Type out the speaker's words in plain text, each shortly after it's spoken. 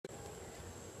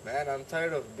Man, I'm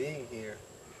tired of being here.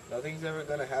 Nothing's ever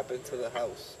gonna happen to the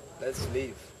house. Let's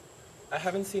leave. I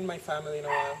haven't seen my family in a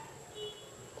while.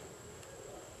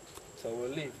 So we'll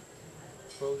leave.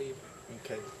 We'll leave.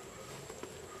 Okay.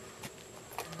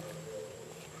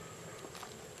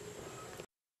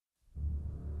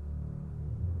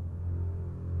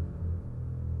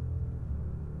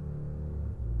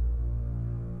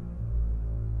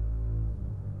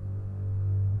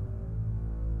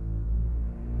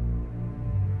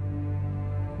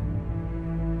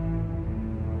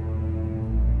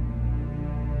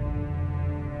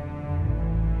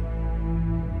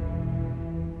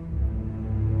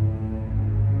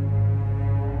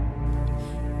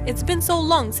 It's been so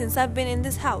long since I've been in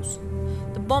this house.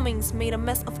 The bombings made a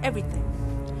mess of everything.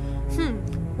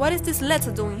 What is this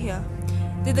letter doing here?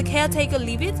 Did the caretaker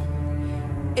leave it?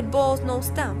 It bears no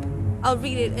stamp. I'll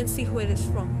read it and see who it is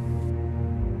from.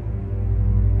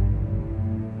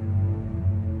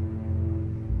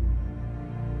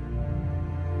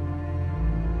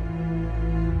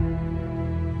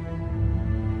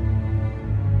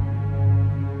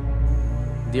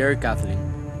 Dear Kathleen,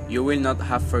 you will not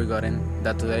have forgotten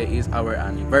that today is our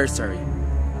anniversary,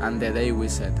 and the day we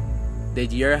said. The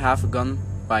year have gone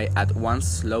by at once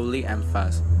slowly and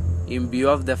fast. In view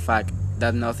of the fact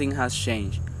that nothing has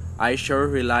changed, I sure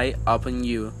rely upon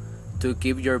you to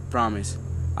keep your promise.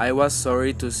 I was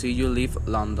sorry to see you leave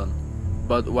London,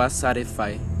 but was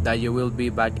satisfied that you will be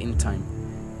back in time.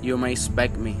 You may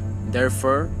expect me,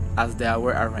 therefore, as the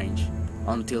hour arranged.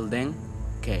 Until then,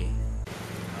 Kay.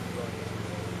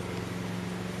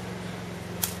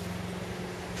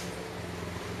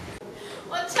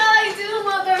 What shall I do,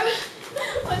 Mother?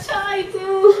 What shall I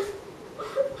do?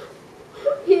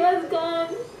 He has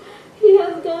gone. He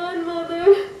has gone, Mother.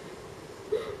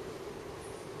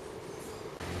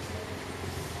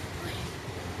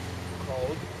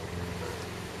 Cold?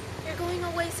 You're going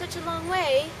away such a long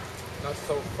way. Not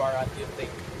so far as you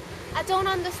think. I don't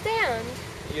understand.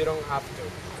 You don't have to.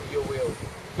 You will.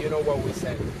 You know what we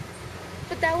said.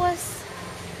 But that was...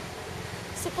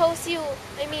 Suppose...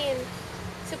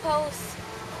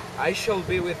 I shall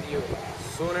be with you,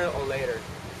 sooner or later.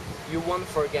 You won't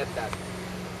forget that.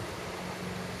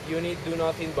 You need do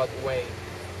nothing but wait.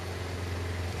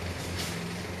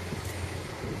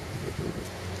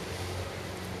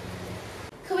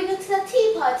 Could we go to the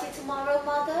tea party tomorrow,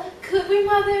 Mother? Could we,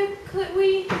 Mother? Could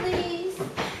we? Please?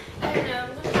 I don't know.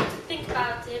 I'm gonna have to think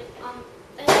about it.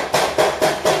 Get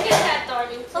that,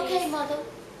 darling, please. Okay, Mother.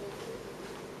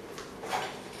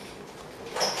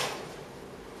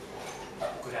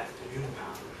 Good afternoon,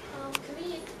 ma'am. Come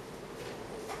in.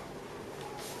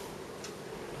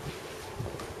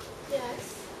 Yes.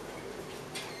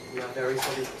 We are very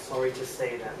sorry to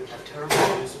say that we have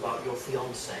terrible news about your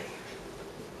fiance.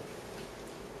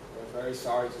 We're very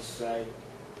sorry to say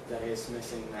that he is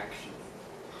missing in action.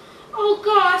 Oh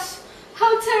gosh,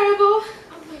 how terrible.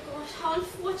 Oh my gosh, how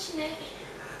unfortunate.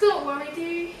 Don't worry,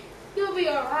 dearie. You'll be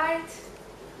alright.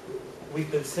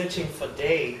 We've been searching for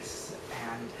days,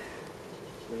 and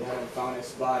We haven't found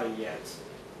his body yet.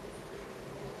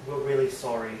 we're really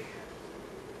sorry.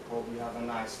 Hope you have a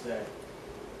nice day.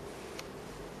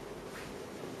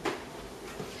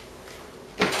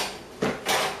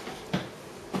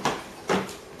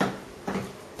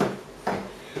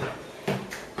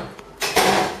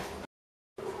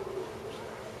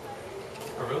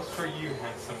 A rose for you,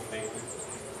 handsome lady.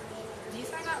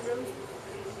 These are not roses.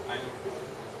 I know.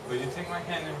 Will you take my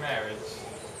hand in marriage?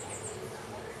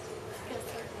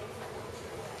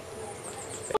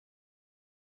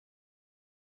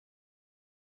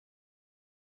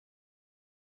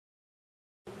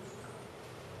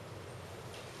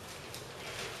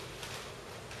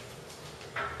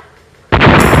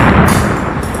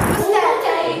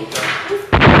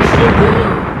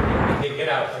 Okay, get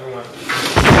out, everyone.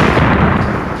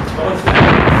 What's that?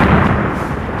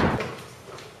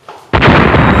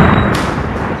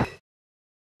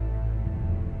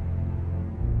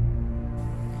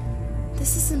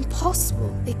 This is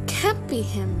impossible. It can't be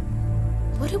him.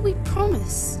 What did we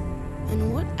promise?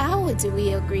 And what hour did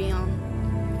we agree on?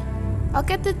 I'll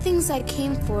get the things I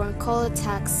came for and call a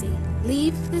taxi.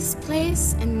 Leave this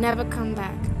place and never come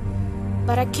back.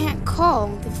 But I can't call.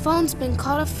 The phone's been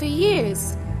cut off for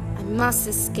years. I must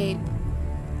escape.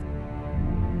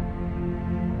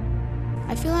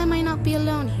 I feel I might not be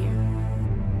alone here.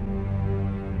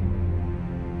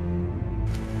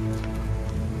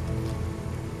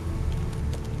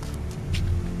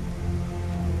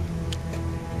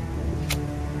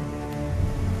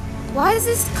 Why is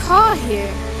this car here?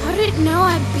 How did it know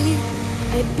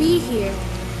I'd be here?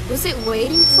 Was it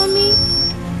waiting for me?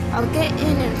 I'll get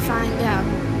in and find out.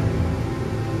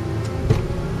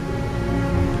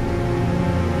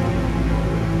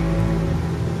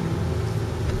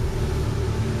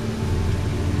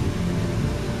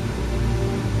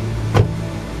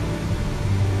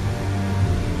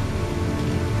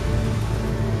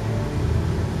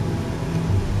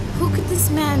 Who could this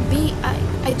man be?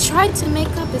 I tried to make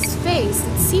up his face.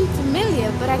 It seemed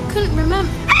familiar, but I couldn't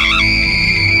remember.